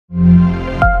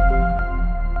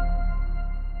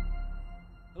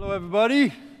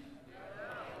everybody.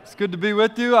 It's good to be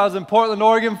with you. I was in Portland,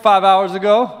 Oregon 5 hours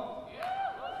ago,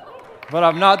 but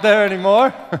I'm not there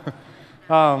anymore.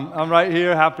 I'm right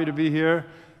here, happy to be here.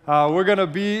 We're going to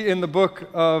be in the book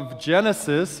of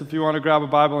Genesis, if you want to grab a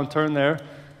Bible and turn there.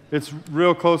 It's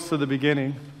real close to the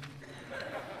beginning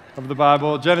of the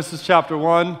Bible. Genesis chapter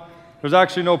 1. There's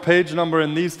actually no page number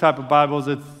in these type of Bibles.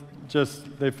 It's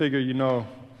just, they figure you know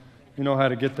how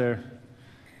to get there.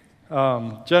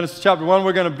 Genesis chapter 1,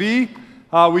 we're going to be.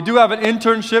 We do have an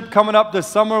internship coming up this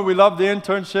summer. We love the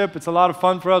internship. It's a lot of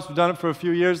fun for us. We've done it for a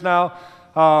few years now.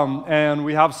 And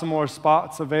we have some more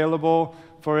spots available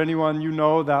for anyone you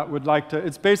know that would like to.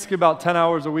 It's basically about 10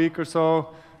 hours a week or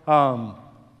so.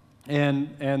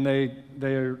 And they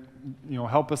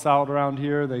help us out around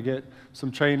here. They get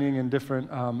some training in different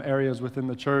areas within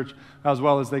the church, as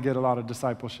well as they get a lot of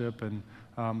discipleship. And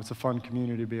it's a fun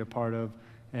community to be a part of.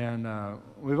 And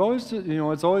we've always,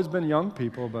 it's always been young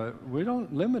people, but we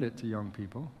don't limit it to young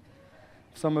people.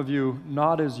 Some of you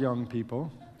not as young people,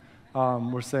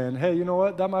 we're saying, hey, you know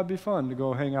what, that might be fun to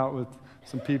go hang out with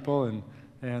some people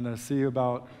and see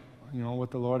about,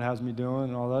 what the Lord has me doing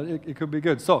and all that. It could be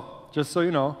good. So, just so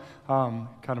you know,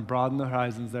 kind of broaden the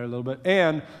horizons there a little bit.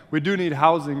 And we do need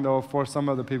housing, though, for some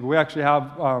of the people. We actually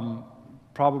have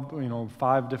probably,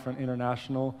 5 different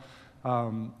international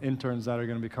interns that are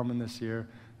going to be coming this year.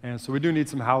 And so we do need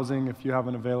some housing. If you have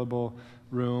an available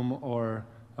room or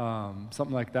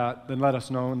something like that, then let us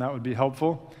know, and that would be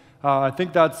helpful. I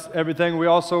think that's everything.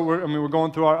 We're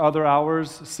going through our Other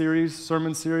Hours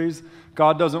sermon series.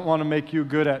 God doesn't want to make you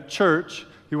good at church.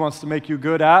 He wants to make you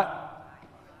good at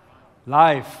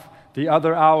life, the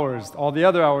other hours, all the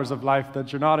other hours of life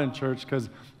that you're not in church, because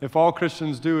if all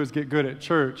Christians do is get good at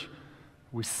church,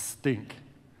 we stink.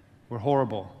 We're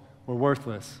horrible. We're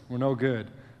worthless. We're no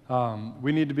good.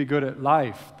 We need to be good at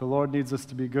life. The Lord needs us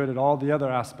to be good at all the other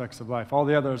aspects of life, all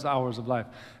the other hours of life.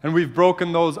 And we've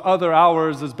broken those other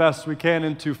hours as best we can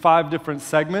into 5 different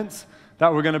segments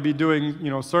that we're going to be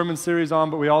doing, sermon series on,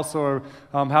 but we also are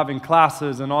having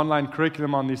classes and online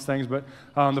curriculum on these things. But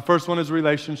the first one is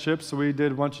relationships, so we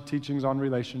did a bunch of teachings on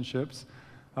relationships.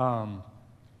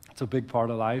 It's a big part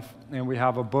of life. And we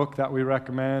have a book that we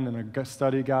recommend and a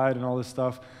study guide and all this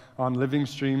stuff on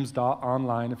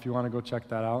livingstreams.online if you want to go check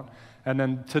that out. And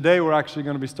then today we're actually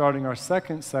going to be starting our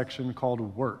second section called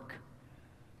Work.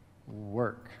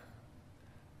 Work.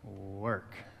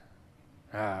 Work.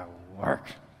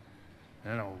 Work.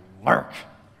 Work.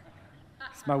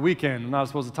 It's my weekend. I'm not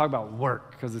supposed to talk about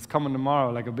work because it's coming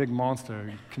tomorrow like a big monster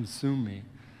and consume me.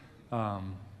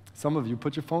 Some of you,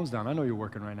 put your phones down. I know you're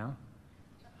working right now.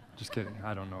 Just kidding.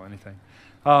 I don't know anything.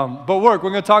 But work, we're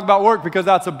going to talk about work because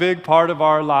that's a big part of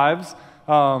our lives,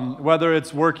 whether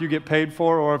it's work you get paid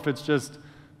for or if it's just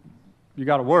you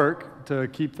got to work to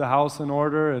keep the house in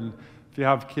order. And if you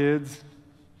have kids,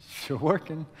 you're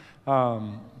working.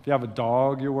 If you have a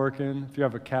dog, you're working. If you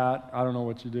have a cat, I don't know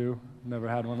what you do. Never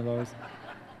had one of those.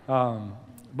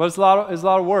 But it's a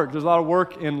lot of work. There's a lot of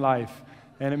work in life,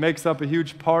 and it makes up a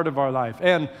huge part of our life.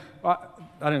 And I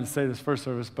didn't say this first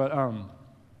service, but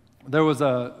there was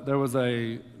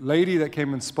a lady that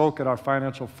came and spoke at our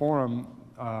financial forum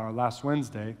last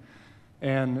Wednesday,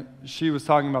 and she was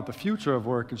talking about the future of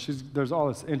work, and there's all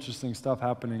this interesting stuff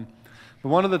happening. But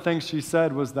one of the things she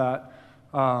said was that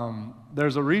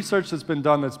there's a research that's been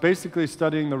done that's basically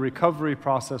studying the recovery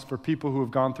process for people who have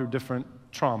gone through different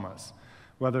traumas,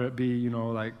 whether it be,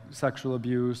 like sexual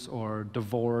abuse or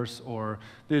divorce, or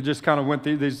they just kind of went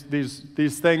through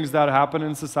these things that happen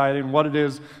in society and what it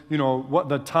is, what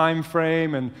the time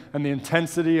frame and the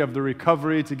intensity of the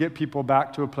recovery to get people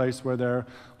back to a place where they're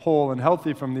whole and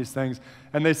healthy from these things.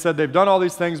 And they said they've done all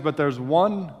these things, but there's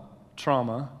one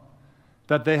trauma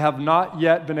that they have not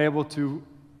yet been able to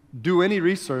do any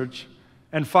research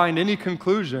and find any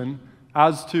conclusion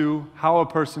as to how a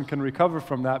person can recover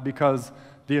from that, because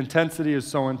the intensity is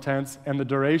so intense and the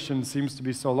duration seems to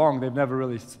be so long. They've never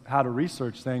really had a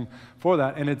research thing for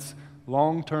that, and it's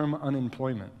long-term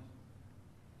unemployment,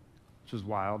 which is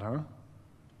wild, huh?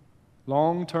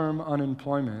 Long-term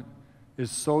unemployment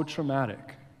is so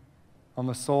traumatic on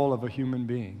the soul of a human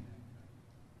being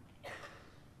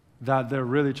that they're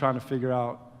really trying to figure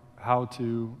out how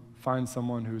to find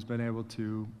someone who's been able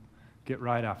to get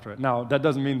right after it. Now, that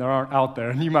doesn't mean there aren't out there,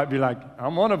 and you might be like,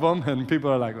 I'm one of them, and people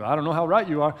are like, well, I don't know how right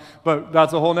you are, but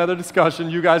that's a whole nother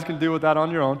discussion. You guys can deal with that on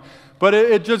your own. But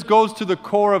it just goes to the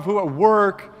core of who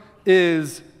work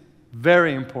is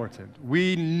very important.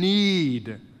 We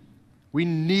need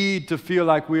to feel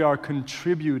like we are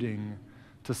contributing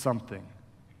to something.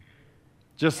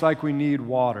 Just like we need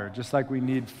water, just like we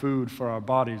need food for our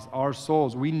bodies, our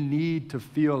souls, we need to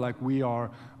feel like we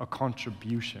are a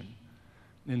contribution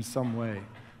in some way.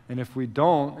 And if we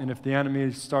don't, and if the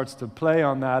enemy starts to play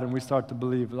on that and we start to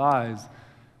believe lies,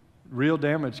 real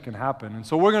damage can happen. And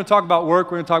so we're going to talk about work.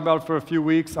 We're going to talk about it for a few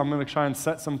weeks. I'm going to try and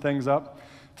set some things up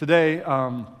today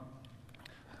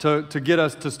to get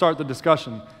us to start the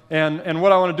discussion. And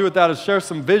what I want to do with that is share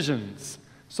some visions.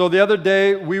 So the other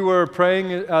day, we were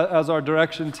praying as our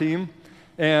direction team,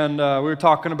 and we were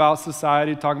talking about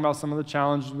society, talking about some of the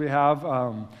challenges we have.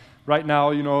 Right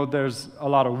now, you know, there's a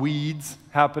lot of weeds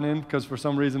happening because for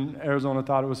some reason Arizona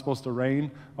thought it was supposed to rain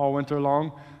all winter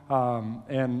long.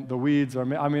 And the weeds are,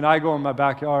 I mean, I go in my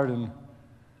backyard and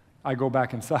I go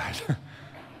back inside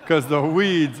because the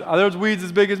weeds, there's weeds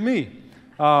as big as me.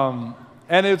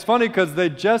 And it's funny because they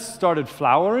just started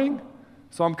flowering.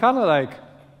 So I'm kind of like,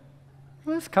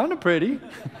 well, it's kind of pretty.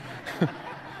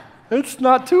 It's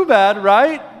not too bad,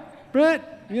 right, Britt?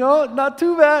 You know, not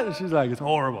too bad. And she's like, it's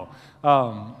horrible.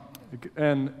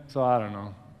 And so I don't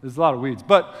know. There's a lot of weeds.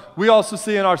 But we also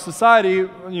see in our society,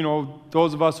 you know,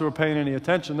 those of us who are paying any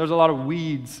attention, there's a lot of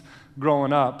weeds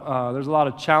growing up. There's a lot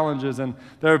of challenges. And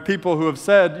there are people who have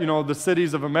said, you know, the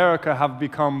cities of America have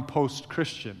become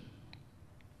post-Christian.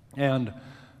 And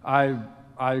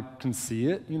I can see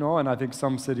it, you know, and I think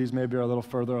some cities maybe are a little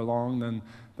further along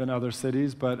than other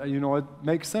cities. But, you know, it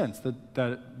makes sense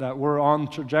that we're on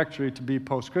trajectory to be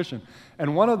post-Christian.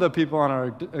 And one of the people on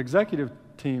our executive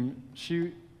team,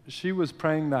 she was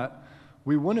praying that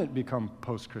we wouldn't become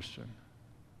post-Christian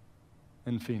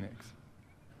in Phoenix.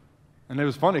 And it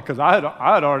was funny because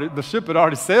the ship had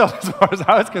already sailed as far as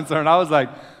I was concerned. I was like,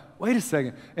 wait a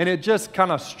second. And it just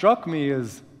kind of struck me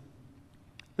as,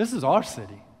 this is our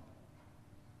city.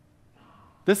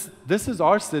 This is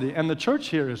our city, and the church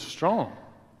here is strong.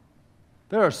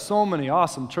 There are so many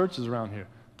awesome churches around here.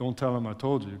 Don't tell them I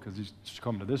told you because you should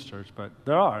come to this church, but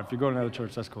there are. If you go to another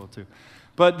church, that's cool too.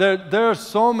 But there are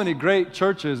so many great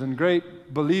churches and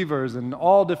great believers in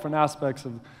all different aspects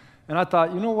of, and I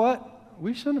thought, you know what?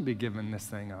 We shouldn't be giving this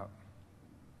thing up.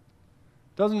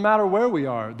 Doesn't matter where we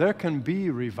are, there can be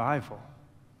revival.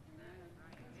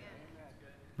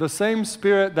 The same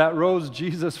Spirit that rose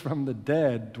Jesus from the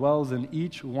dead dwells in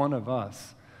each one of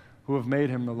us who have made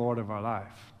him the Lord of our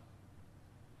life.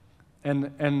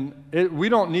 And we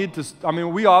don't need to, I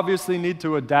mean, we obviously need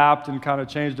to adapt and kind of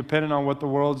change depending on what the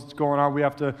world's going on. We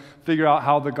have to figure out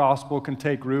how the gospel can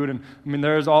take root. And I mean,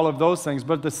 there's all of those things.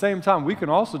 But at the same time, we can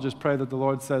also just pray that the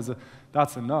Lord says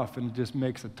that's enough and just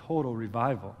makes a total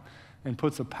revival and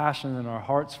puts a passion in our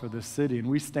hearts for this city. And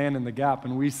we stand in the gap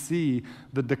and we see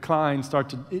the decline start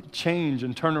to change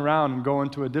and turn around and go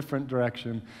into a different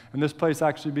direction. And this place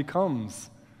actually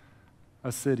becomes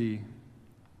a city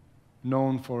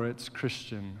known for its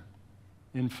Christian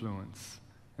influence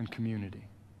and community.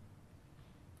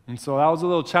 And so that was a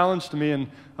little challenge to me.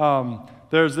 And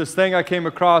there's this thing I came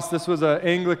across. This was an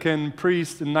Anglican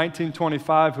priest in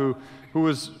 1925 who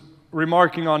was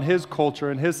remarking on his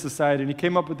culture and his society, and he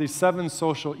came up with these 7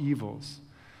 social evils.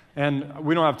 And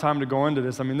we don't have time to go into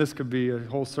this. I mean, this could be a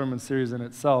whole sermon series in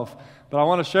itself. But I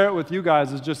want to share it with you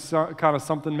guys as just kind of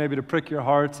something maybe to prick your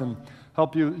hearts and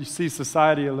help you see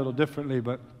society a little differently.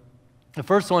 But the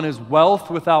first one is wealth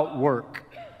without work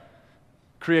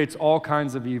creates all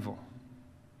kinds of evil.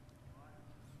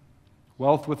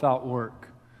 Wealth without work.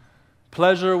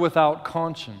 Pleasure without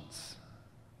conscience.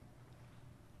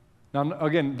 Now,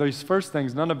 again, these first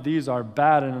things, none of these are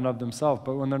bad in and of themselves,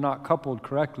 but when they're not coupled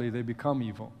correctly, they become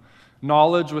evil.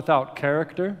 Knowledge without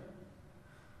character.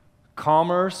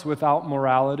 Commerce without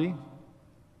morality.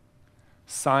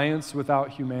 Science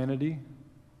without humanity.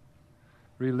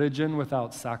 Religion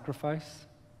without sacrifice.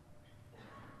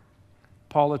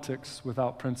 Politics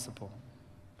without principle.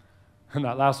 And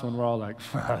that last one, we're all like,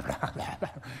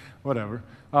 whatever.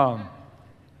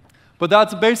 But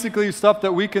that's basically stuff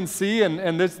that we can see,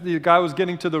 and the guy was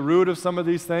getting to the root of some of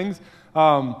these things.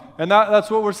 And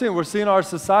that's what we're seeing. We're seeing our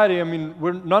society. I mean,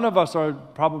 none of us are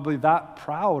probably that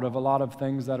proud of a lot of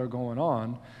things that are going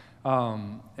on.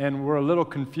 And we're a little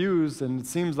confused, and it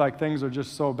seems like things are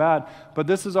just so bad. But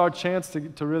this is our chance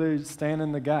to really stand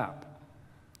in the gap,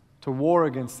 to war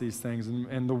against these things.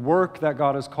 And the work that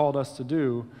God has called us to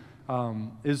do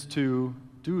is to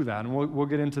do that. And we'll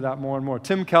get into that more and more.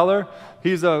 Tim Keller,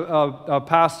 he's a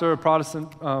pastor, a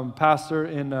Protestant pastor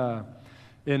in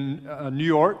New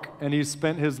York, and he's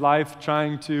spent his life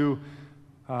trying to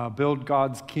build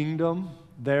God's kingdom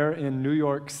there in New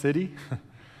York City,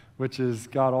 which has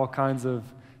got all kinds of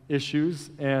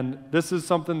issues. And this is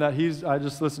something that I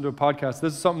just listened to a podcast,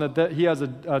 this is something that he has a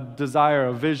desire,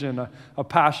 a vision, a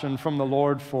passion from the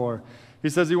Lord for. He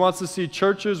says he wants to see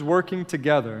churches working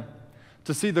together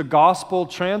to see the gospel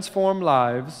transform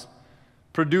lives,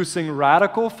 producing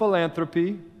radical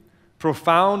philanthropy,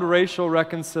 profound racial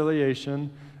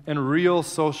reconciliation, and real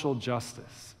social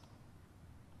justice.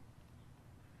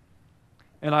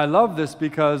 And I love this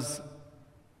because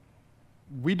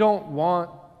we don't want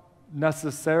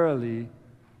necessarily,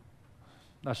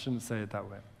 I shouldn't say it that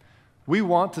way. We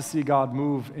want to see God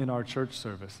move in our church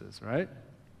services, right?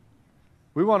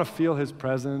 We want to feel His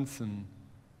presence and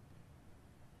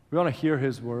we want to hear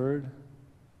His word.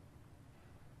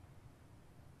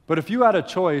 But if you had a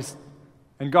choice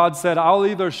and God said, I'll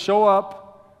either show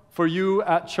up for you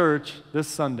at church this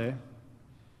Sunday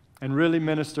and really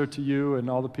minister to you and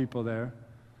all the people there,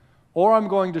 or I'm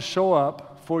going to show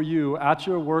up for you at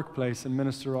your workplace and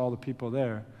minister to all the people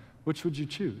there, which would you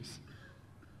choose?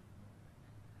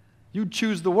 You'd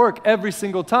choose the work every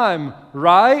single time,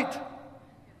 right?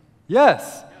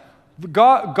 Yes.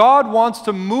 God wants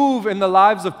to move in the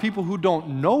lives of people who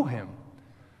don't know Him,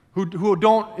 who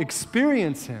don't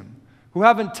experience Him, who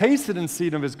haven't tasted and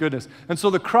seen of His goodness. And so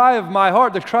the cry of my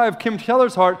heart, the cry of Kim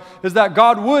Keller's heart, is that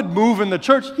God would move in the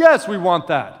church. Yes, we want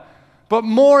that. But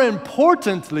more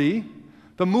importantly,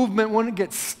 the movement wouldn't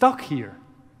get stuck here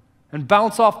and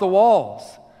bounce off the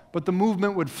walls, but the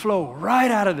movement would flow right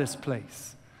out of this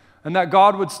place. And that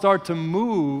God would start to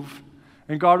move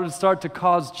and God would start to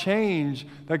cause change,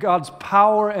 that God's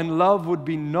power and love would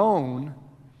be known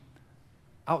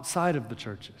outside of the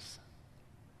churches.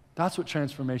 That's what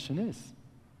transformation is.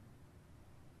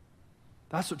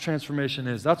 That's what transformation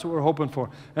is. That's what we're hoping for.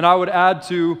 And I would add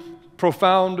to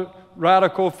profound,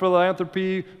 radical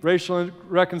philanthropy, racial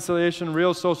reconciliation,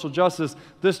 real social justice,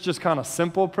 this just kind of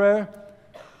simple prayer,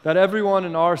 that everyone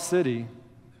in our city,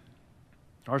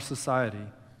 our society,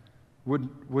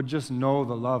 would just know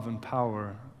the love and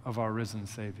power of our risen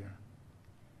Savior.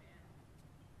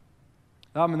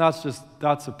 I mean, that's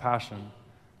a passion.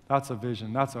 That's a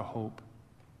vision. That's a hope.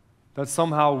 That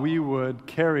somehow we would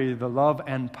carry the love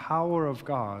and power of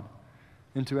God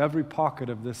into every pocket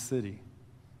of this city.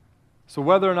 So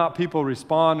whether or not people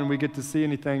respond and we get to see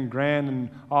anything grand and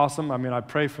awesome, I mean, I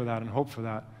pray for that and hope for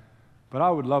that. But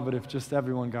I would love it if just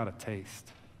everyone got a taste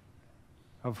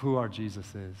of who our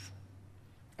Jesus is.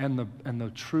 And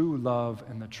the true love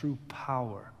and the true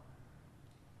power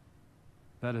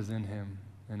that is in Him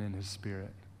and in His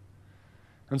Spirit.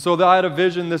 And so I had a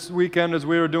vision this weekend as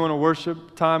we were doing a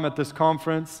worship time at this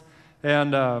conference,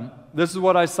 and this is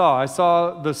what I saw. I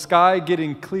saw the sky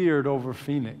getting cleared over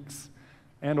Phoenix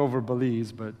and over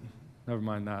Belize, but never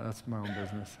mind that. That's my own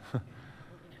business.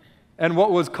 And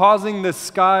what was causing the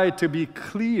sky to be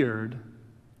cleared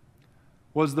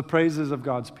was the praises of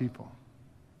God's people.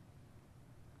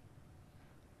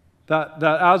 That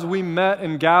as we met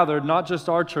and gathered, not just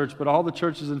our church, but all the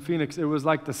churches in Phoenix, it was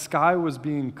like the sky was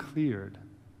being cleared.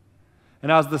 And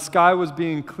as the sky was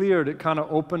being cleared, it kind of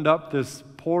opened up this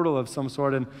portal of some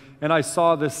sort, and I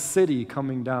saw this city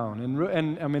coming down.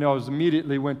 And I mean, I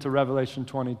immediately went to Revelation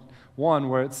 21,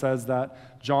 where it says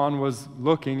that John was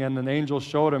looking, and an angel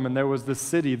showed him, and there was this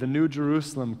city, the New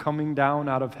Jerusalem, coming down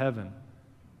out of heaven.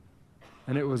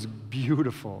 And it was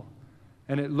beautiful.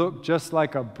 And it looked just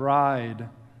like a bride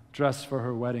dressed for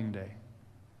her wedding day.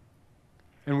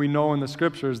 And we know in the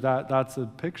scriptures that that's a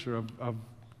picture of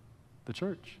the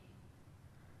church.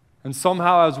 And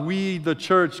somehow as we, the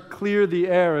church, clear the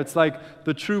air, it's like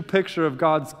the true picture of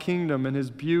God's kingdom and His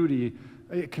beauty,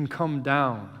 it can come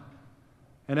down.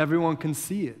 And everyone can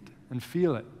see it and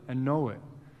feel it and know it.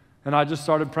 And I just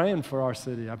started praying for our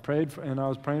city. I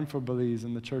was praying for Belize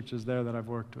and the churches there that I've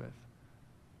worked with.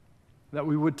 That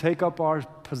we would take up our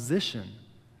position.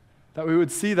 That we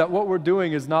would see that what we're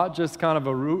doing is not just kind of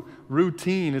a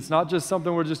routine. It's not just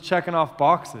something we're just checking off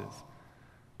boxes.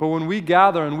 But when we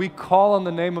gather and we call on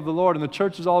the name of the Lord, and the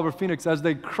churches all over Phoenix, as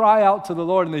they cry out to the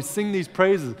Lord and they sing these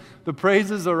praises, the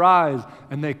praises arise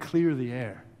and they clear the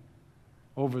air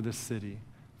over this city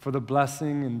for the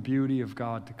blessing and beauty of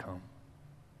God to come.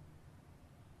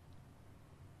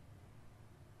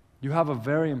 You have a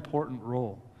very important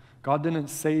role. God didn't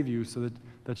save you so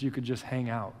that you could just hang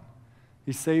out.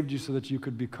 He saved you so that you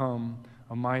could become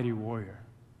a mighty warrior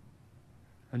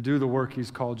and do the work He's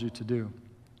called you to do.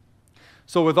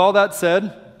 So with all that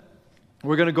said,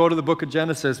 we're going to go to the book of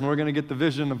Genesis, and we're going to get the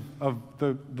vision of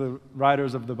the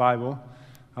writers of the Bible,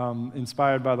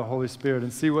 inspired by the Holy Spirit,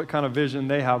 and see what kind of vision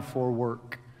they have for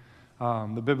work,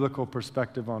 the biblical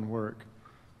perspective on work.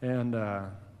 And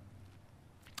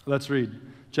let's read.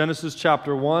 Genesis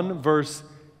chapter 1, verse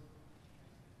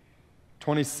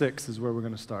 26 is where we're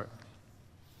going to start.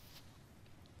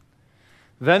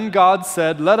 Then God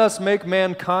said, let us make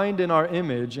mankind in our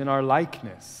image, in our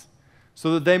likeness,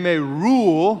 so that they may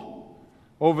rule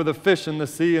over the fish in the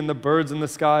sea and the birds in the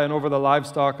sky and over the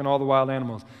livestock and all the wild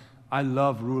animals. I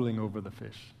love ruling over the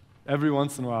fish. Every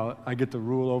once in a while, I get to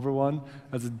rule over one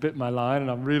as it bit my line and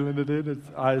I'm reeling it in.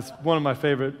 It's one of my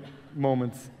favorite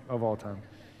moments of all time,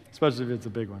 especially if it's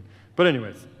a big one. But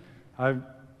anyways,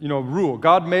 rule.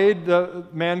 God made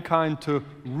mankind to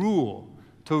rule.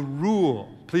 To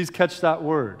rule. Please catch that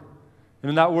word. And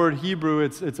in that word Hebrew,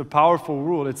 it's a powerful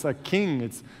rule. It's a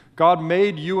king. God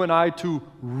made you and I to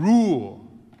rule.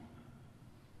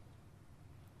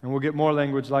 And we'll get more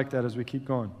language like that as we keep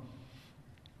going.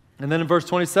 And then in verse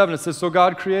 27 it says, so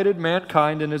God created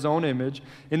mankind in his own image.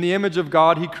 In the image of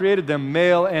God he created them,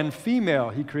 male and female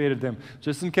he created them.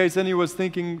 Just in case anyone was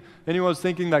thinking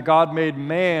that God made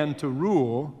man to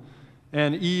rule,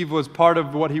 and Eve was part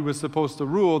of what he was supposed to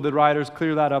rule, the writers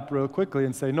clear that up real quickly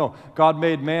and say, no, God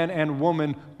made man and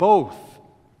woman both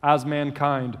as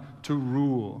mankind to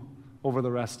rule over the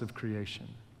rest of creation.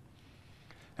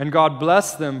 And God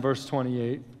blessed them, verse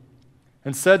 28,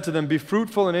 and said to them, be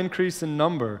fruitful and increase in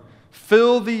number,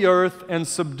 fill the earth and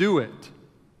subdue it.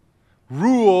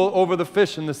 Rule over the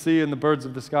fish in the sea and the birds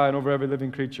of the sky and over every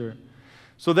living creature.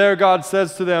 So there God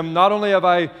says to them, not only have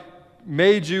I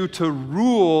made you to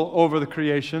rule over the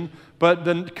creation, but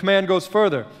the command goes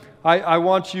further. I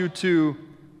want you to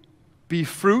be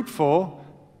fruitful,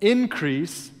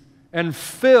 increase, and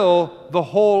fill the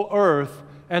whole earth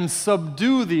and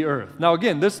subdue the earth. Now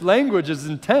again, this language is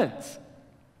intense.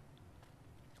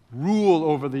 Rule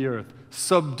over the earth,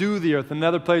 subdue the earth. In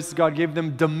other places, God gave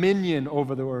them dominion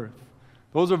over the earth.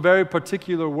 Those are very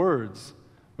particular words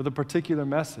with a particular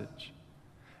message.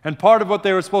 And part of what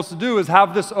they were supposed to do is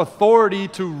have this authority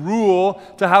to rule,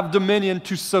 to have dominion,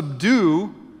 to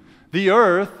subdue the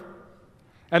earth.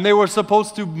 And they were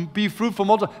supposed to be fruitful,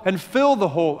 multiply, and fill the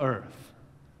whole earth.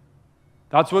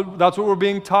 That's what we're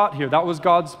being taught here. That was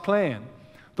God's plan.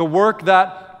 The work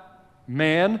that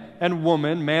man and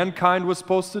woman, mankind was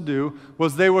supposed to do,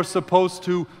 was they were supposed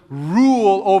to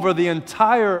rule over the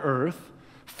entire earth,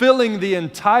 filling the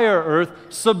entire earth,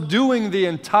 subduing the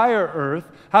entire earth,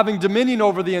 having dominion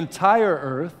over the entire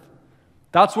earth.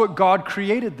 That's what God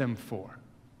created them for.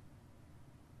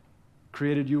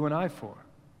 Created you and I for.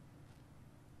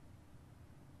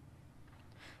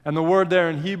 And the word there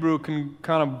in Hebrew can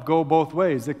kind of go both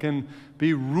ways. It can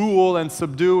be rule and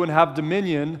subdue and have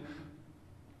dominion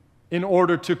in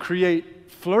order to create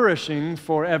flourishing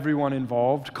for everyone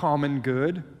involved, common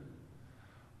good.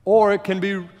 Or it can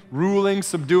be ruling,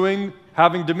 subduing,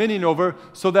 having dominion over,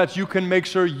 so that you can make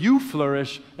sure you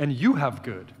flourish and you have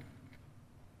good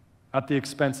at the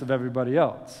expense of everybody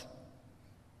else.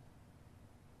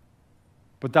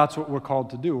 But that's what we're called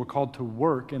to do. We're called to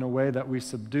work in a way that we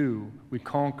subdue, we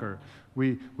conquer,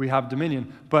 we have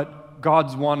dominion. But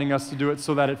God's wanting us to do it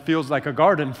so that it feels like a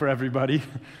garden for everybody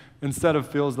instead of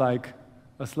feels like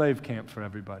a slave camp for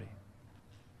everybody.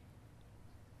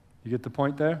 You get the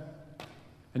point there?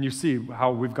 And you see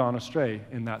how we've gone astray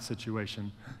in that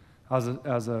situation as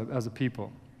a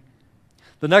people.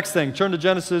 The next thing, turn to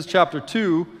Genesis chapter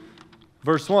 2,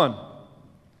 verse 1.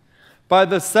 By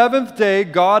the seventh day,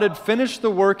 God had finished the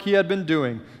work he had been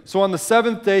doing. So on the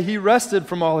seventh day, he rested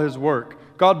from all his work.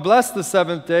 God blessed the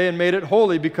seventh day and made it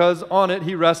holy because on it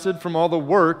he rested from all the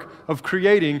work of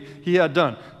creating he had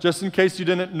done. Just in case you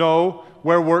didn't know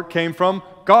where work came from,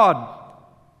 God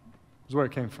is where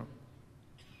it came from.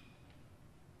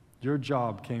 Your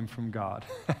job came from God.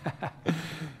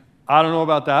 I don't know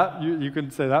about that. You can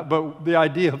say that. But the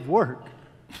idea of work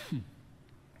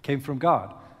came from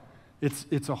God.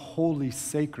 It's a holy,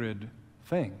 sacred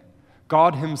thing.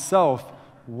 God himself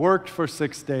worked for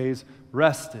 6 days,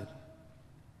 rested.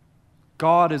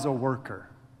 God is a worker.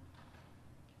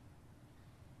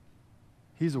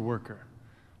 He's a worker.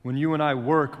 When you and I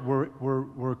work,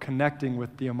 we're connecting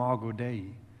with the imago Dei,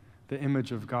 the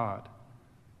image of God.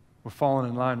 We're falling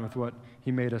in line with what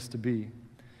he made us to be.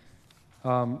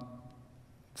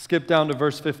 Skip down to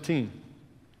verse 15.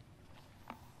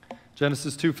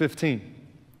 Genesis 2:15.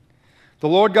 The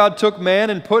Lord God took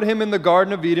man and put him in the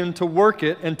Garden of Eden to work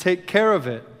it and take care of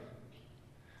it.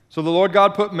 So the Lord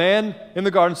God put man in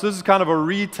the garden. So this is kind of a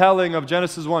retelling of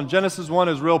Genesis 1. Genesis 1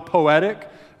 is real poetic,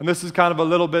 and this is kind of a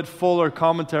little bit fuller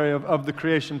commentary of the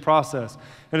creation process.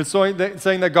 And it's saying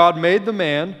that God made the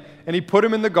man, and he put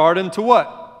him in the garden to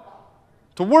what?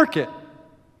 To work it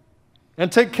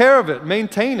and take care of it,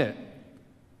 maintain it.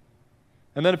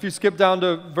 And then if you skip down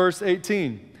to verse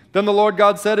 18, then the Lord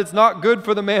God said, it's not good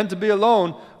for the man to be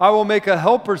alone. I will make a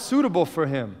helper suitable for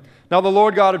him. Now the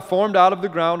Lord God had formed out of the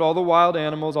ground all the wild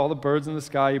animals, all the birds in the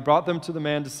sky. He brought them to the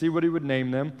man to see what he would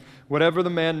name them. Whatever the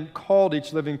man called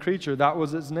each living creature, that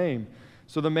was its name.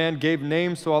 So the man gave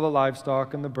names to all the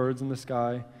livestock and the birds in the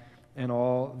sky and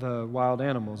all the wild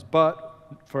animals.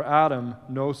 But for Adam,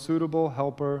 no suitable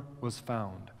helper was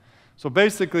found. So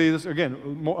basically, this,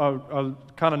 again, a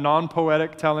kind of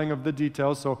non-poetic telling of the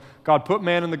details. So God put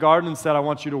man in the garden and said, I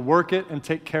want you to work it and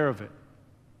take care of it.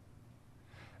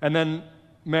 And then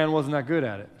man wasn't that good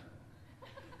at it.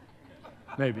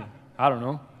 Maybe. I don't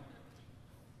know.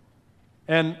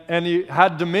 And he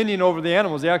had dominion over the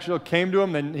animals. He actually came to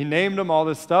him, and he named them, all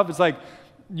this stuff. It's like,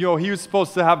 he was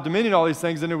supposed to have dominion, all these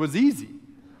things, and it was easy.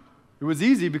 It was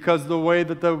easy because of the way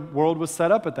that the world was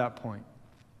set up at that point.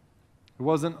 It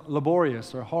wasn't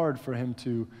laborious or hard for him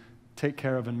to take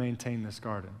care of and maintain this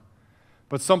garden.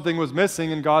 But something was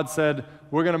missing, and God said,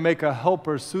 we're going to make a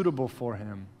helper suitable for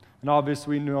him. And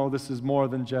obviously, we know this is more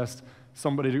than just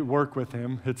somebody to work with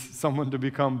him. It's someone to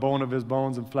become bone of his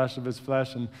bones and flesh of his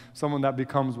flesh, and someone that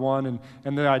becomes one.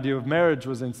 And the idea of marriage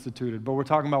was instituted. But we're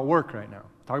talking about work right now.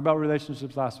 Talked about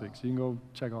relationships last week, so you can go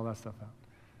check all that stuff out.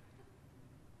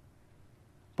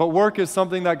 But work is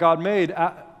something that God made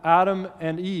Adam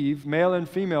and Eve, male and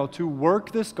female, to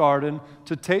work this garden,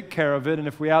 to take care of it, and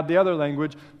if we add the other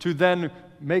language, to then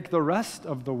make the rest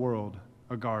of the world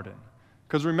a garden.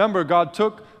 Because remember, God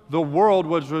took the world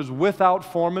which was without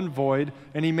form and void,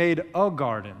 and he made a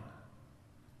garden.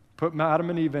 Put Adam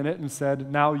and Eve in it and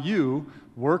said, now you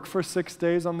work for 6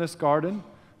 days on this garden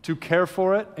to care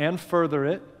for it and further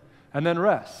it, and then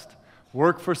rest.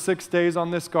 Work for 6 days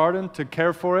on this garden to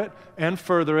care for it and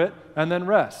further it, and then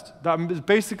rest. That is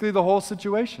basically the whole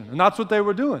situation. And that's what they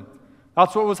were doing.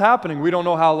 That's what was happening. We don't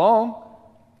know how long.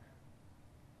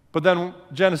 But then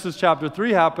Genesis chapter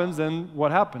 3 happens, and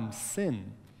what happens?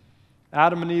 Sin.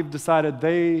 Adam and Eve decided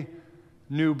they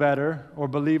knew better or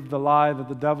believed the lie that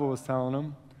the devil was telling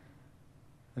them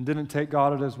and didn't take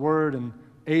God at his word and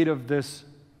ate of this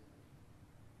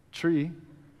tree.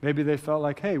 Maybe they felt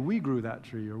like, hey, we grew that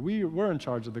tree, or we're in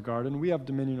charge of the garden. We have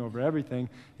dominion over everything,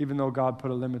 even though God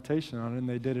put a limitation on it, and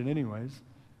they did it anyways.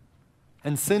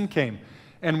 And sin came.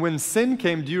 And when sin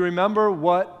came, do you remember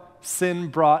what sin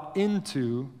brought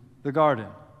into the garden?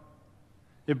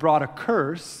 It brought a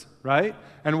curse, right?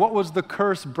 And what was the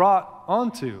curse brought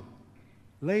onto?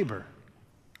 Labor.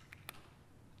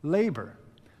 Labor.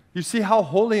 You see how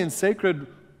holy and sacred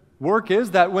work is?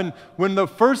 That when the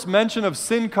first mention of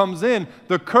sin comes in,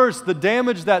 the curse, the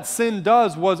damage that sin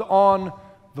does was on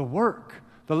the work,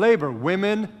 the labor.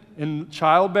 Women in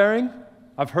childbearing,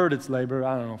 I've heard it's labor.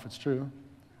 I don't know if it's true.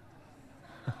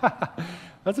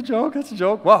 That's a joke. That's a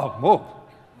joke. Wow. Whoa.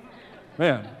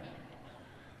 Man.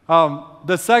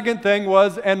 The second thing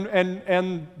was,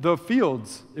 and the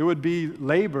fields. It would be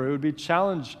labor. It would be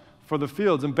challenge for the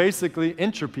fields. And basically,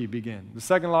 entropy began. The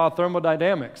second law of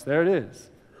thermodynamics. There it is.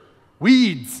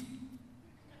 Weeds.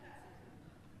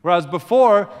 Whereas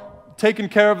before, taking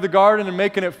care of the garden and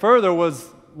making it further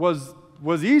was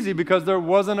easy because there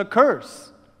wasn't a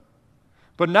curse.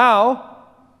 But now,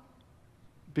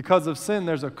 because of sin,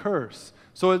 there's a curse.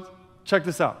 So check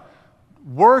this out.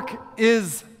 Work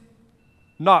is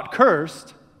not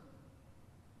cursed.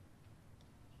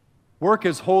 Work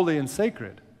is holy and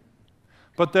sacred.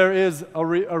 But there is a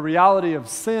reality of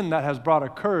sin that has brought a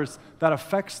curse that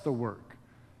affects the work.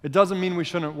 It doesn't mean we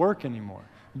shouldn't work anymore.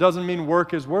 It doesn't mean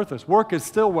work is worthless. Work is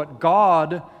still what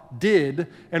God did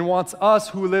and wants us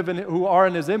who are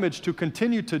in his image to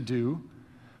continue to do.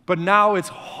 But now it's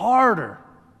harder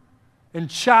and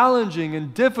challenging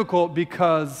and difficult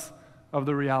because of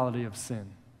the reality of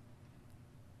sin.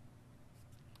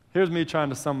 Here's me trying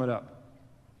to sum it up.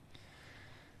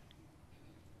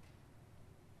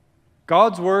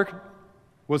 God's work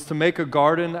was to make a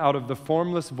garden out of the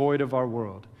formless void of our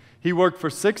world. He worked for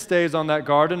 6 days on that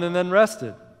garden and then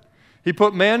rested. He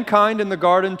put mankind in the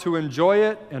garden to enjoy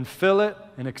it and fill it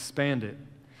and expand it.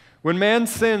 When man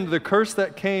sinned, the curse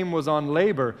that came was on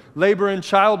labor, labor in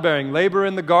childbearing, labor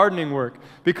in the gardening work.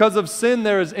 Because of sin,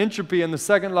 there is entropy in the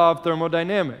second law of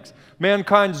thermodynamics.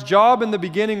 Mankind's job in the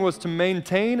beginning was to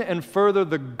maintain and further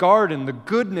the garden, the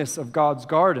goodness of God's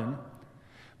garden.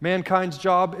 Mankind's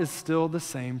job is still the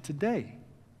same today.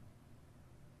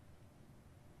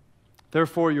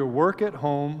 Therefore, your work at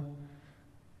home,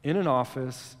 in an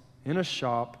office, in a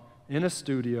shop, in a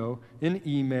studio, in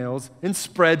emails, in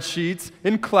spreadsheets,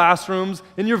 in classrooms,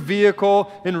 in your vehicle,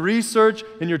 in research,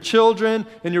 in your children,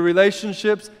 in your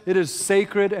relationships, it is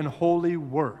sacred and holy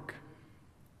work.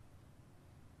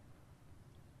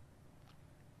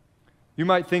 You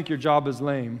might think your job is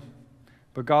lame,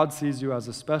 but God sees you as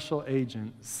a special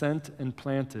agent sent and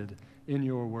planted in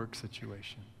your work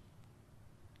situation.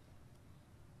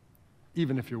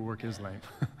 Even if your work is lame.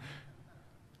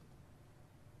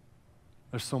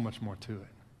 There's so much more to it.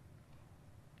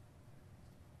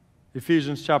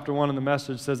 Ephesians chapter 1 in the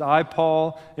Message says, I,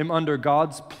 Paul, am under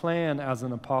God's plan as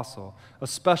an apostle, a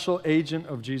special agent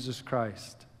of Jesus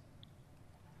Christ,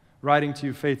 writing to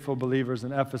you faithful believers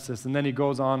in Ephesus. And then he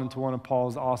goes on into one of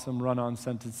Paul's awesome run-on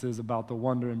sentences about the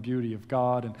wonder and beauty of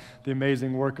God and the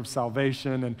amazing work of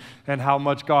salvation and how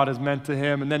much God has meant to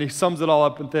him. And then he sums it all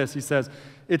up with this. He says,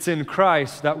 it's in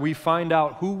Christ that we find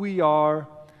out who we are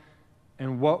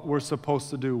and what we're supposed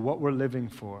to do, what we're living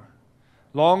for.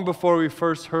 Long before we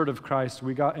first heard of Christ,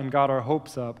 we got our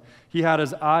hopes up. He had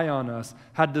his eye on us,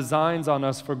 had designs on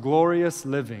us for glorious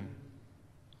living.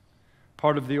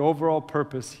 Part of the overall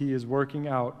purpose he is working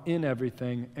out in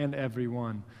everything and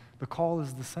everyone. The call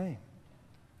is the same.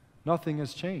 Nothing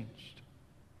has changed.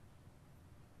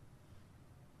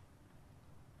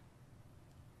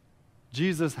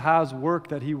 Jesus has work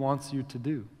that he wants you to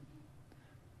do.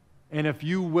 And if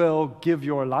you will give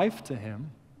your life to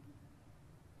him,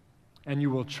 and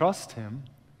you will trust him,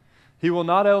 he will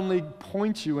not only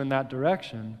point you in that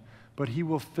direction, but he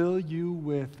will fill you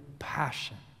with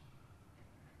passion,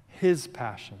 his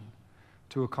passion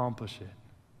to accomplish it.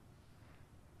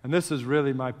 And this is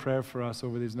really my prayer for us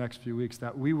over these next few weeks,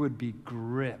 that we would be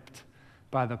gripped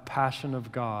by the passion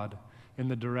of God in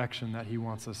the direction that he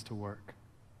wants us to work.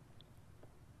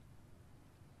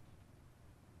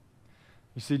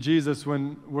 You see, Jesus,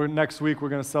 next week we're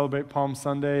going to celebrate Palm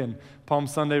Sunday, and Palm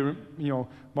Sunday,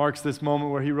 marks this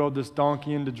moment where he rode this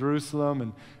donkey into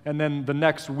Jerusalem, and then the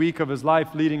next week of his life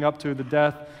leading up to the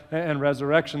death and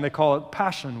resurrection, they call it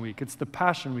Passion Week. It's the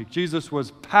Passion Week. Jesus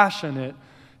was passionate.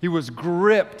 He was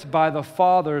gripped by the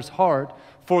Father's heart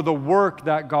for the work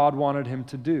that God wanted him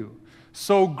to do.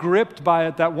 So gripped by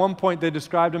it that at one point they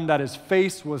described him that his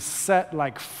face was set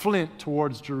like flint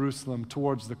towards Jerusalem,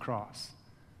 towards the cross.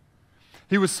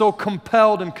 He was so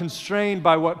compelled and constrained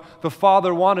by what the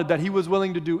Father wanted that he was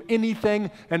willing to do anything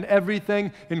and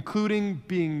everything, including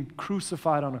being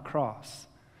crucified on a cross,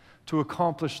 to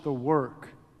accomplish the work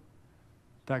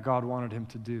that God wanted him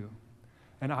to do.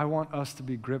 And I want us to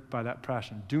be gripped by that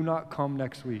passion. Do not come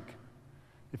next week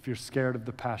if you're scared of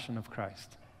the passion of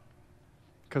Christ.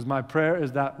 Because my prayer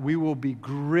is that we will be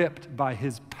gripped by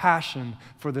his passion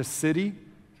for the city,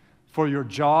 for your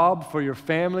job, for your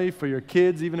family, for your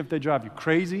kids, even if they drive you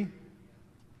crazy.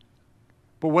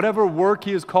 But whatever work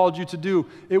he has called you to do,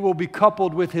 it will be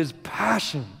coupled with his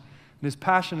passion. And his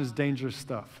passion is dangerous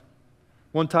stuff.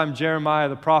 One time, Jeremiah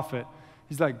the prophet,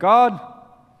 he's like, God,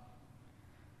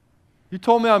 you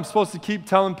told me I'm supposed to keep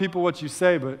telling people what you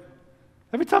say, but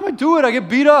every time I do it, I get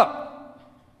beat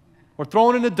up or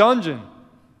thrown in a dungeon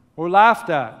or laughed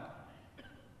at.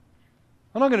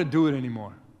 I'm not going to do it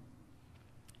anymore.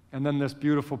 And then this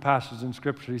beautiful passage in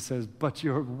Scripture, he says, but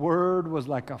your word was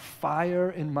like a fire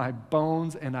in my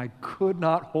bones, and I could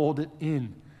not hold it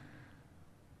in.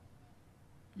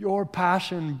 Your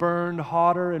passion burned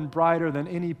hotter and brighter than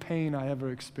any pain I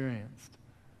ever experienced.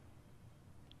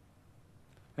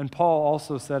 And Paul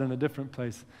also said in a different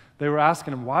place, they were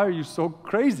asking him, why are you so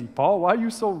crazy, Paul? Why are you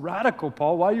so radical,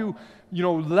 Paul? Why you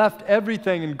left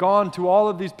everything and gone to all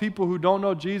of these people who don't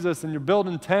know Jesus, and you're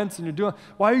building tents and you're doing,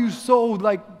 why are you so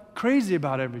crazy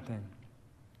about everything?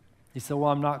 He said, well,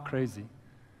 I'm not crazy.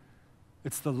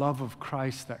 It's the love of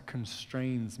Christ that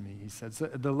constrains me. He said,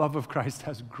 the love of Christ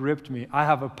has gripped me. I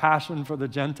have a passion for the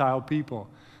Gentile people.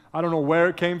 I don't know where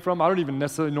it came from. I don't even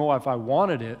necessarily know if I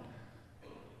wanted it.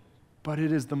 But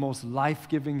it is the most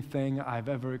life-giving thing I've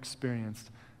ever experienced,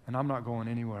 and I'm not going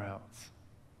anywhere else.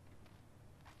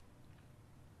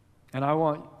 And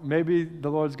maybe the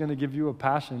Lord's going to give you a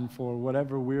passion for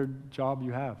whatever weird job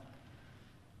you have,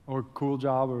 or cool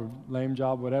job, or lame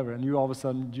job, whatever, and you all of a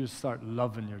sudden just start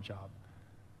loving your job.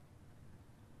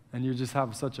 And you just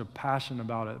have such a passion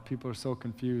about it. People are so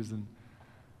confused, and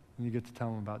you get to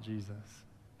tell them about Jesus.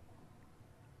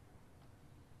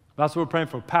 That's what we're praying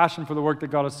for, passion for the work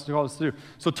that God has called us to do.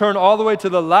 So turn all the way to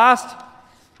the last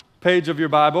page of your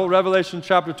Bible, Revelation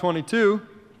chapter 22.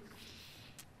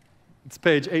 It's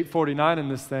page 849 in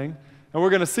this thing. And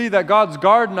we're going to see that God's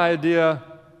garden idea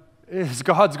is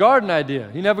God's garden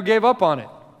idea. He never gave up on it.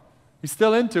 He's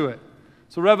still into it.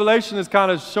 So Revelation is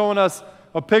kind of showing us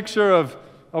a picture of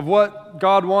what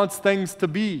God wants things to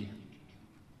be.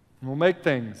 And we'll make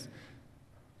things.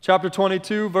 Chapter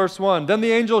 22, verse 1. Then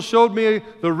the angel showed me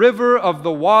the river of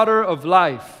the water of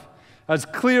life, as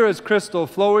clear as crystal,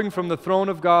 flowing from the throne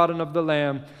of God and of the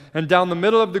Lamb, and down the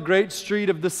middle of the great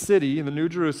street of the city, in the New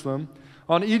Jerusalem.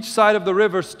 On each side of the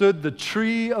river stood the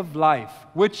tree of life.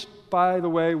 Which by the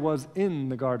way, was in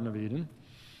the Garden of Eden.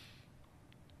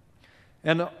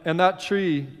 And that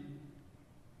tree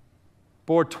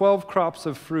bore 12 crops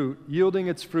of fruit, yielding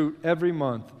its fruit every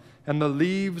month. And the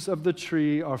leaves of the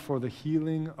tree are for the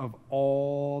healing of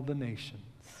all the nations.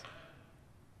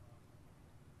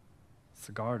 It's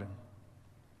a garden.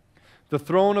 The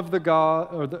throne of the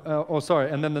God,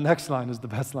 and then the next line is the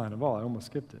best line of all. I almost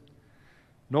skipped it.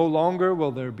 No longer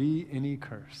will there be any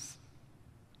curse.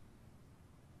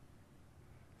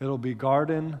 It'll be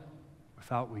garden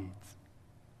without weeds.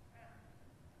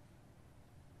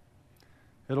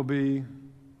 It'll be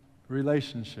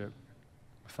relationship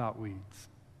without weeds.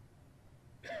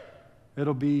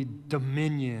 It'll be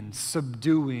dominion,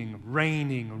 subduing,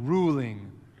 reigning,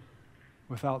 ruling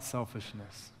without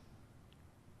selfishness.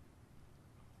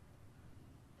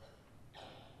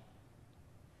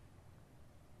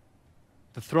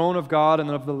 The throne of God and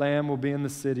of the Lamb will be in the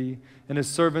city, and his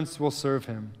servants will serve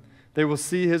him. They will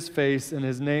see his face, and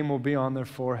his name will be on their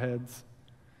foreheads.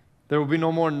 There will be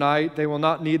no more night. They will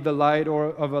not need the light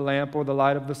of a lamp or the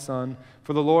light of the sun,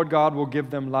 for the Lord God will give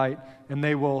them light, and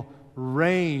they will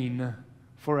reign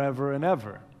forever and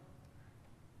ever.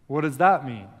 What does that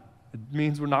mean? It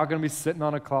means we're not going to be sitting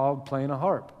on a cloud playing a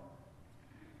harp.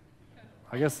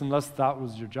 I guess unless that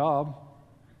was your job.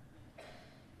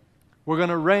 We're going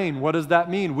to reign. What does that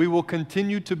mean? We will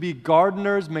continue to be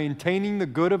gardeners, maintaining the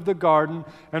good of the garden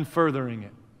and furthering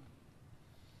it.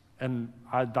 And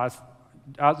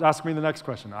ask me the next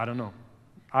question. I don't know.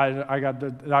 I've got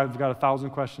 1,000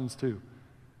 questions too.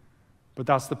 But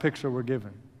that's the picture we're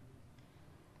given.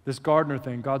 This gardener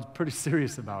thing, God's pretty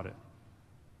serious about it.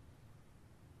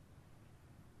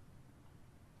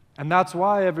 And that's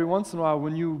why every once in a while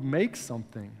when you make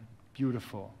something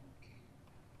beautiful,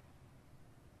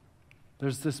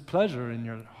 there's this pleasure in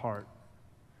your heart.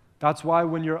 That's why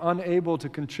when you're unable to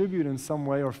contribute in some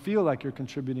way or feel like you're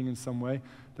contributing in some way,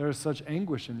 there is such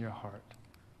anguish in your heart.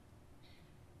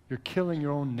 You're killing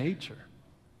your own nature.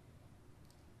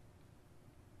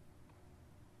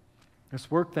 This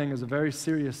work thing is a very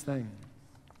serious thing.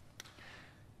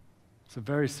 It's a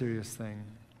very serious thing.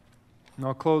 And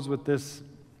I'll close with this,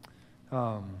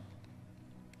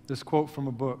 this quote from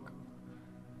a book.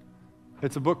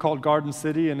 It's a book called Garden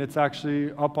City, and it's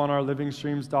actually up on our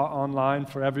livingstreams.online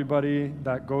for everybody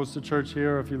that goes to church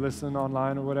here, or if you listen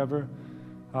online or whatever.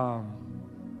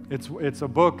 It's a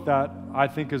book that I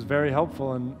think is very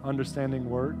helpful in understanding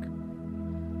work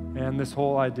and this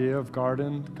whole idea of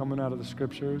garden coming out of the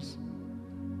scriptures.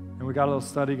 And we got a little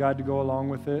study guide to go along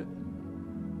with it.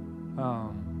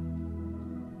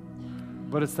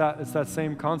 But it's that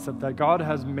same concept that God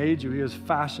has made you. He has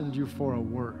fashioned you for a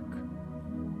work.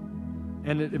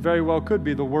 And it very well could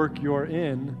be the work you're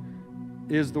in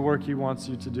is the work he wants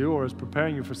you to do or is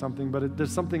preparing you for something, but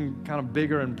there's something kind of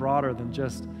bigger and broader than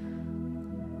just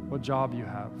what job you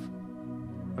have.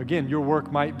 Again, your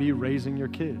work might be raising your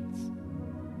kids,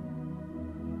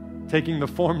 taking the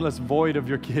formless void of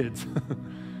your kids,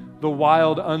 the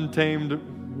wild, untamed,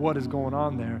 what is going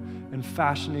on there, and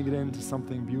fashioning it into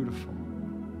something beautiful.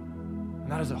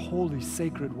 And that is a holy,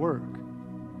 sacred work.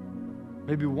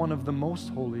 Maybe one of the most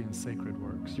holy and sacred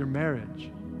works. Your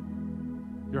marriage,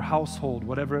 your household,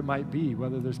 whatever it might be,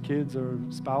 whether there's kids or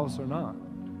spouse or not.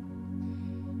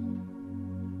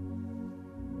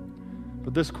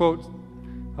 But this quote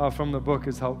from the book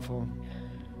is helpful.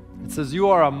 It says, "You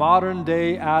are a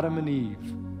modern-day Adam and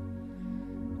Eve.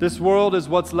 This world is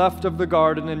what's left of the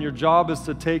garden, and your job is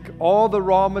to take all the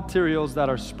raw materials that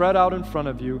are spread out in front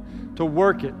of you, to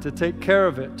work it, to take care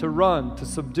of it, to run, to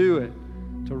subdue it,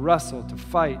 to wrestle, to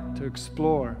fight, to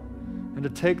explore, and to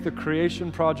take the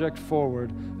creation project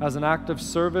forward as an act of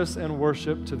service and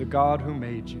worship to the God who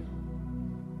made you."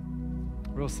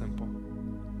 Real simple.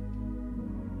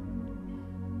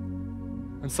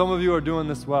 And some of you are doing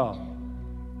this well.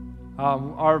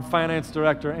 Our finance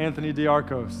director, Anthony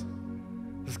Diarcos,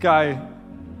 this guy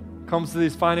comes to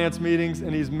these finance meetings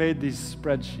and he's made these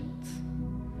spreadsheets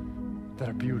that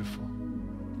are beautiful.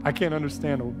 I can't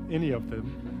understand any of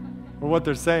them or what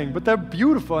they're saying, but they're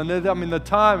beautiful. And the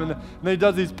time, and then he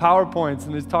does these PowerPoints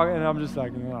and he's talking, and I'm just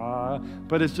like,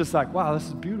 but it's just like, wow, this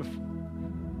is beautiful.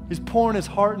 He's pouring his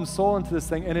heart and soul into this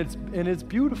thing, and it's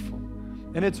beautiful.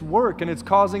 And it's work, and it's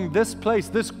causing this place,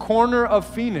 this corner of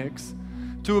Phoenix,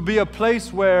 to be a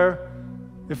place where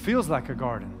it feels like a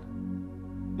garden.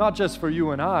 Not just for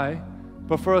you and I,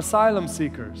 but for asylum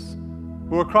seekers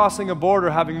who are crossing a border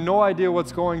having no idea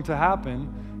what's going to happen.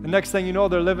 And next thing you know,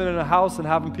 they're living in a house and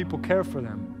having people care for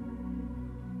them.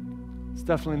 It's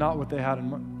definitely not what they had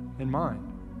in mind.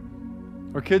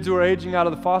 Or kids who are aging out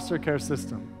of the foster care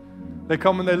system, They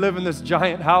come and they live in this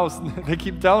giant house, and they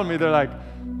keep telling me, they're like,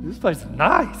 this place is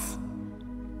nice.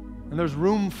 And there's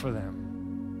room for them.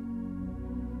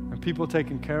 And people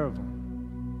taking care of them.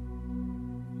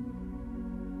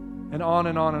 And on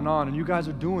and on and on. And you guys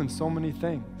are doing so many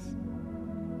things.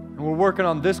 And we're working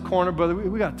on this corner, but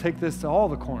we got to take this to all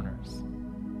the corners.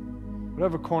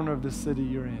 Whatever corner of this city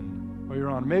you're in or you're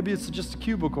on. Maybe it's just a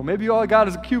cubicle. Maybe all I got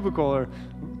is a cubicle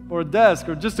or a desk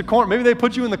or just a corner. Maybe they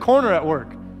put you in the corner at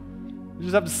work. You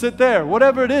just have to sit there.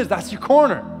 Whatever it is, that's your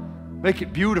corner. Make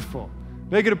it beautiful.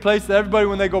 Make it a place that everybody,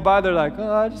 when they go by, they're like,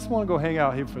 oh, I just want to go hang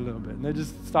out here for a little bit. And they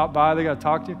just stop by. They got to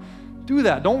talk to you. Do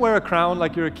that. Don't wear a crown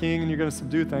like you're a king and you're going to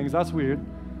subdue things. That's weird.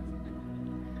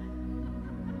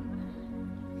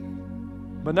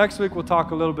 But next week, we'll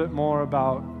talk a little bit more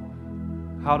about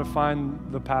how to find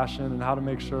the passion and how to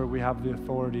make sure we have the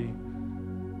authority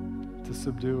to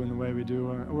subdue in the way we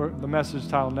do. The message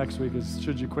title next week is,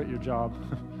 Should You Quit Your Job?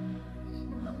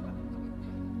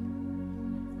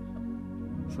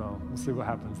 So we'll see what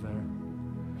happens there.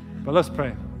 But let's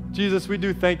pray. Jesus, we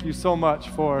do thank you so much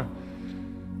for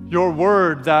your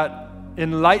word that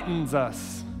enlightens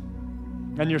us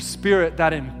and your spirit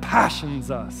that impassions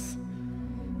us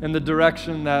in the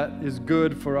direction that is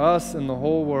good for us and the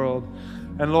whole world.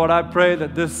 And Lord, I pray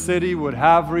that this city would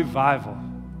have revival,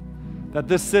 that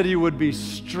this city would be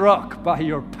struck by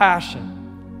your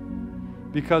passion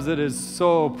because it is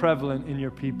so prevalent in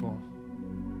your people.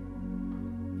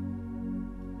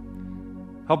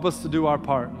 Help us to do our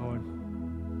part, Lord.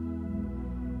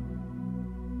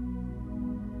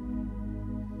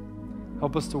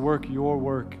 Help us to work your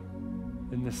work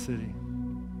in this city.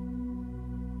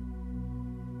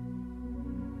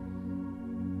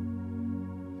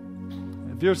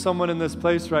 If you're someone in this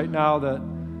place right now that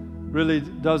really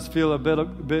does feel a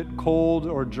bit cold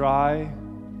or dry,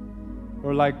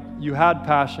 or like you had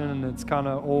passion and it's kind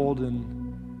of old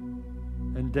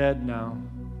and dead now,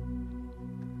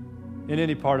 in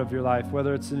any part of your life,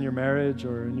 whether it's in your marriage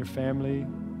or in your family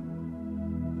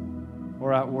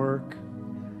or at work,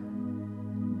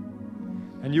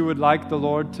 and you would like the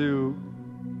Lord to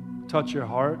touch your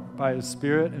heart by His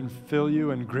Spirit and fill you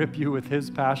and grip you with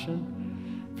His passion,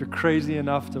 if you're crazy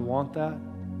enough to want that,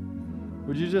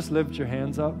 would you just lift your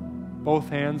hands up, both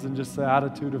hands, in just the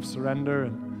attitude of surrender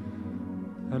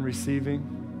and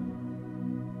receiving?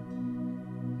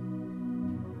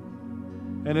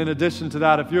 And in addition to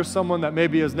that, if you're someone that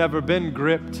maybe has never been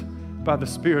gripped by the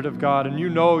Spirit of God, and you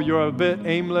know you're a bit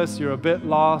aimless, you're a bit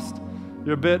lost,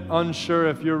 you're a bit unsure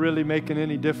if you're really making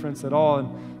any difference at all, and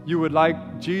you would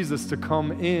like Jesus to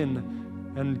come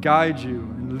in and guide you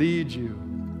and lead you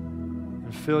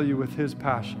and fill you with His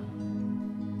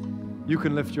passion, you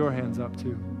can lift your hands up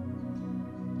too.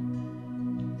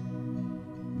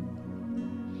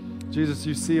 Jesus,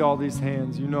 you see all these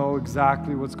hands. You know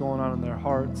exactly what's going on in their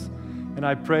hearts. And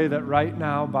I pray that right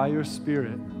now, by your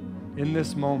Spirit, in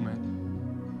this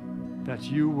moment, that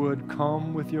you would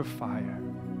come with your fire,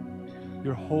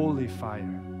 your holy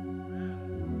fire.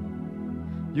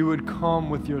 You would come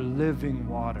with your living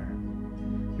water,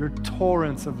 your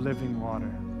torrents of living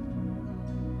water.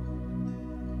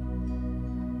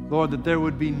 Lord, that there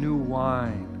would be new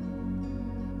wine.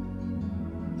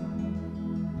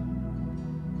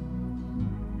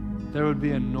 There would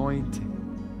be anointing.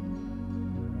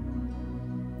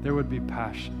 There would be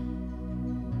passion,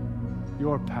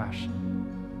 your passion,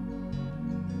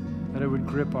 that it would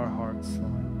grip our hearts,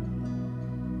 Lord.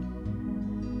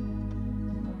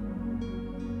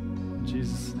 In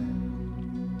Jesus' name.